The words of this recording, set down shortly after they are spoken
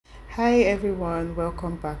Hi everyone,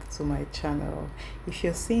 welcome back to my channel. If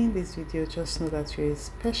you're seeing this video, just know that you're a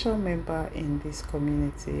special member in this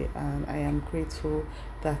community and I am grateful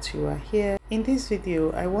that you are here. In this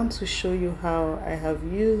video, I want to show you how I have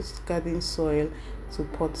used garden soil to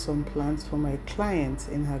pot some plants for my client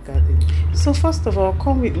in her garden. So first of all,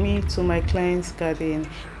 come with me to my client's garden.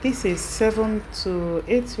 This is 7 to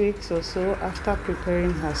 8 weeks or so after preparing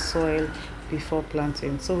her soil before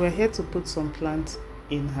planting. So we're here to put some plants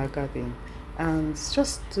in her garden and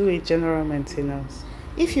just do a general maintenance.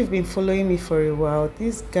 If you've been following me for a while,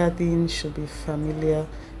 this garden should be familiar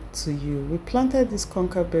to you. We planted this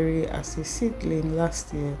conkerberry as a seedling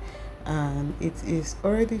last year and it is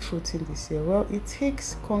already fruiting this year. Well, it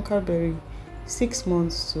takes conkerberry 6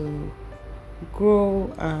 months to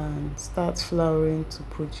grow and start flowering to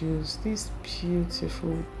produce these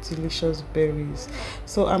beautiful delicious berries.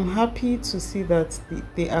 So I'm happy to see that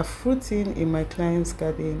they are fruiting in my client's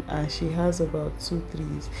garden and she has about 2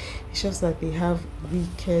 trees. It's just that they have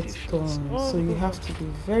wicked thorns, so you have to be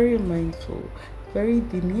very mindful, very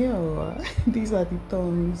demure. These are the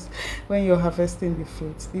thorns when you're harvesting the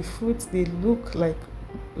fruits. The fruits, they look like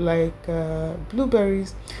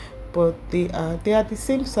blueberries, but they are the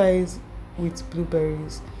same size with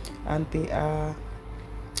blueberries and they are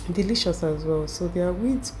delicious as well. So there are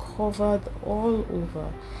weeds covered all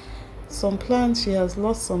over. Some plants, she has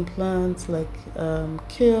lost some plants like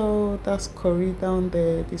kale, that's curry down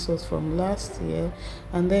there. This was from last year.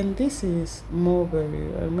 And then this is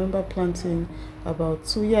mulberry. I remember planting about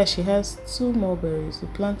she has 2 mulberries. We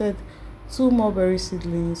planted 2 mulberry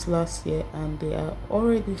seedlings last year and they are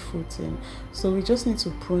already fruiting, so we just need to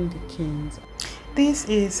prune the canes. This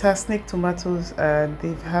is her snake tomatoes and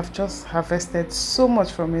they have just harvested so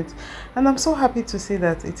much from it, and I'm so happy to see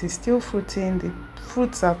that it is still fruiting. The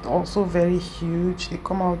fruits are also very huge, they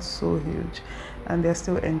come out so huge and they're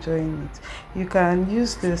still enjoying it. You can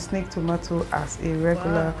use the snake tomato as a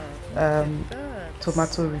regular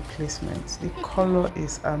tomato replacement. The color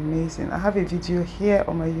is amazing. I have a video here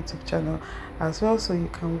on my YouTube channel as well, so you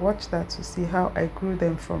can watch that to see how I grew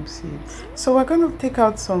them from seeds. So we're going to take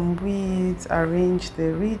out some weeds, arrange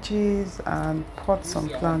the ridges and pot some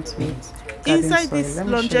plants with garden inside soil. this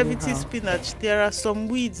longevity spinach, there are some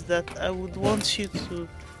weeds that I would want you to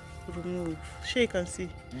remove. Sure, you can see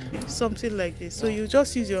something like this. So you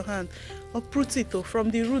just use your hand, uproot it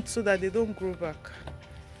from the roots so that they don't grow back.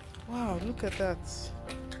 Wow, look at that.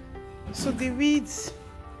 So the weeds,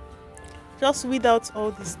 just weed out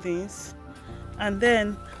all these things and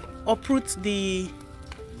then uproot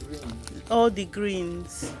all the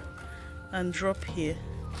greens and drop here.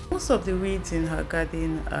 Most of the weeds in her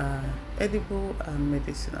garden are edible and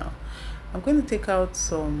medicinal. I'm going to take out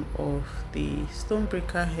some of the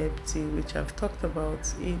stonebreaker herb tea, which I've talked about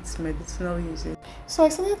its medicinal uses. So I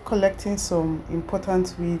started collecting some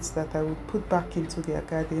important weeds that I would put back into their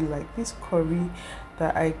garden, like this curry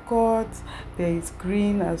that I got. There is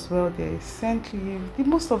green as well, there is scent leaf.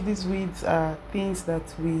 Most of these weeds are things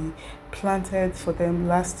that we planted for them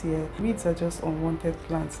last year. Weeds are just unwanted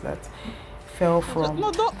plants that fell from the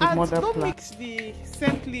mother plant. Don't mix the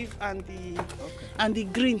scent leaf and the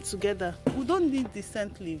green together. We don't need the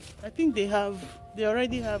scent leaf. I think they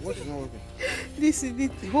already have. What is not working?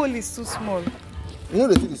 The hole is too small. You know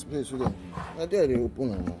the thing is place with them. I dare they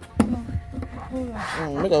open them. No. Hold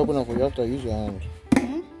on. Make I open them for you after you use your hand.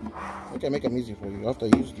 Okay, make them easy for you after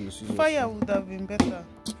you use the scissors. Fire would have been better.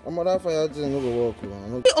 That fire doesn't work.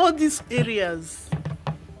 All these areas.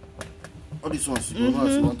 All these ones, you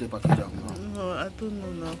want to package them now. No, I don't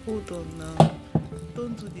know now. Hold on now.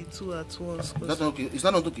 Don't do the 2 at once. That's not okay. Is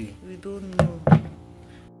that not okay? We don't know.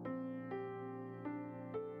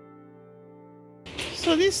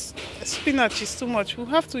 So this spinach is too much. We'll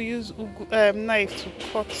have to use knife to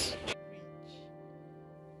cut.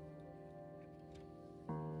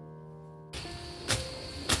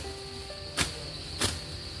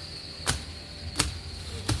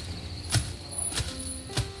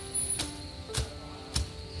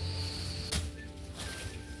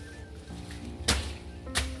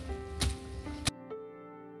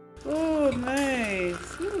 Oh,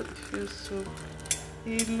 nice. Ooh, it feels so.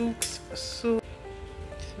 It looks so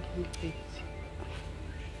complete.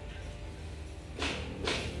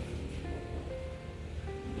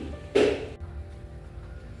 Wait,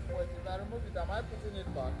 if I remove it, am I putting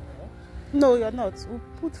it back? No, you're not. We'll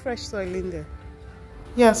put fresh soil in there.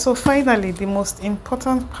 Yeah, so finally, the most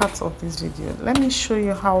important part of this video. Let me show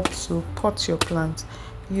you how to pot your plant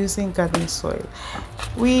using garden soil.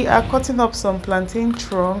 We are cutting up some plantain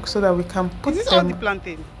trunk so that we can put them all the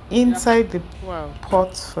plantain inside the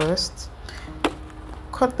pot first.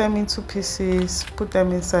 cut them into pieces, put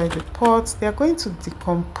them inside the pot. They are going to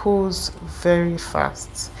decompose very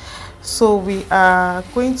fast. So we are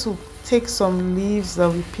going to take some leaves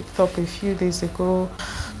that we picked up a few days ago,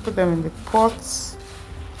 put them in the pot,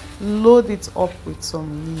 load it up with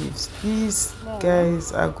some leaves. These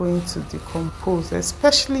guys are going to decompose,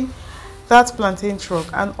 especially that plantain trunk,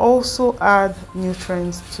 and also add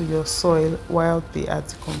nutrients to your soil while they are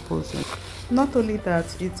decomposing. Not only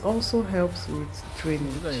that, it also helps with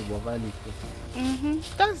drainage.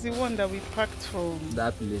 That's the one that we packed from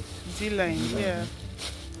that place. D-line, yeah.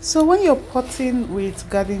 So when you're potting with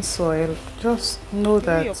garden soil, just know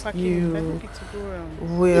that you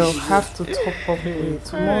will have to top up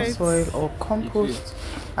with more soil or compost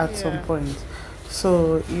at some point.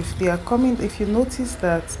 So if they are coming, if you notice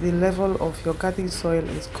that the level of your garden soil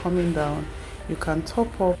is coming down, you can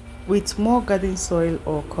top up with more garden soil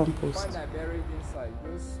or compost.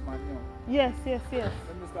 Yes. Let me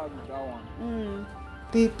start with that one.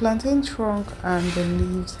 The plantain trunk and the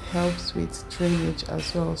leaves helps with drainage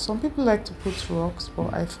as well. Some people like to put rocks,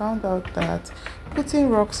 but I found out that putting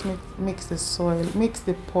rocks makes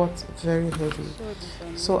the pot very heavy.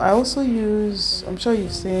 So I also use, I'm sure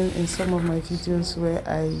you've seen in some of my videos where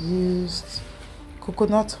I used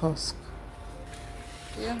coconut husk.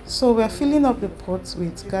 So we're filling up the pot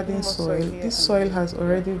with garden soil. This soil has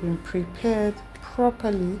already been prepared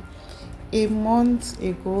properly a month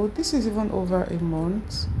ago. This is even over a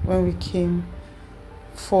month when we came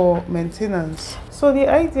for maintenance. So the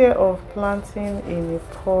idea of planting in a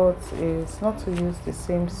pot is not to use the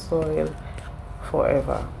same soil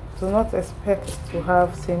forever. Do not expect to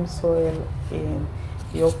have same soil in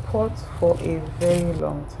your pot for a very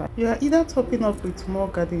long time. You are either topping up with more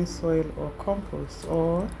garden soil or compost,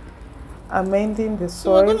 or amending the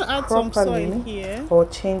soil properly, or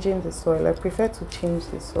changing the soil. I prefer to change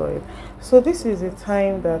the soil. So this is the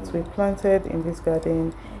time that we planted in this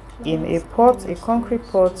garden in a pot, a concrete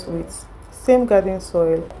pot with same garden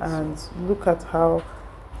soil, and look at how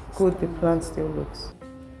good the plant still looks.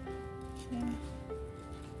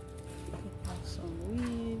 Some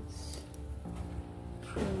weeds,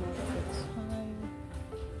 trim off the thyme.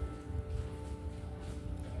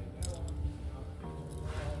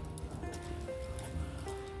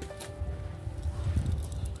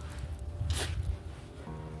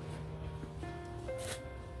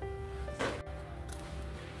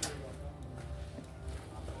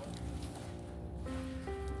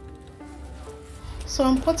 So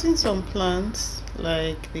I'm potting some plants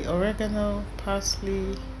like the oregano,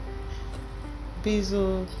 parsley,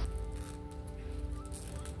 basil.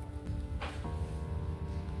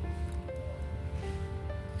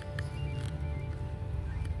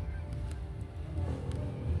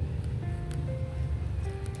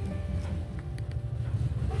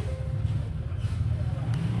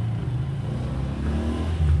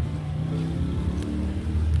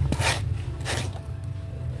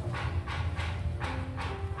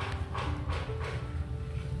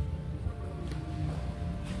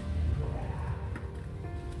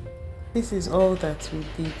 This is all that we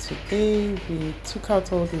did today. We took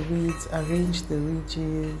out all the weeds, arranged the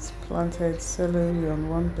ridges, planted celery on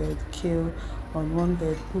one bed, kale on one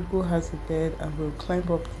bed, ugu has a bed, and we'll climb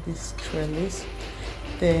up this trellis.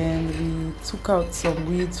 Then we took out some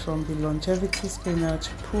weeds from the longevity spinach,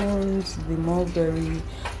 pruned the mulberry,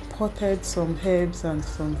 potted some herbs and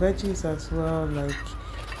some veggies as well, like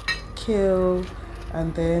kale,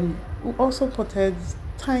 and then we also potted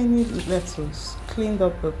tiny lettuce, cleaned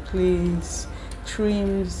up the place,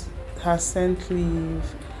 trimmed her scent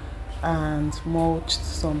leaf, and mulched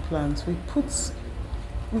some plants. We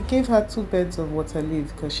gave her 2 beds of water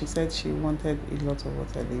leaf because she said she wanted a lot of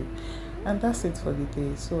water leaf. And that's it for the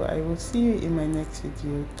day. So I will see you in my next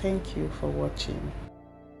video. Thank you for watching.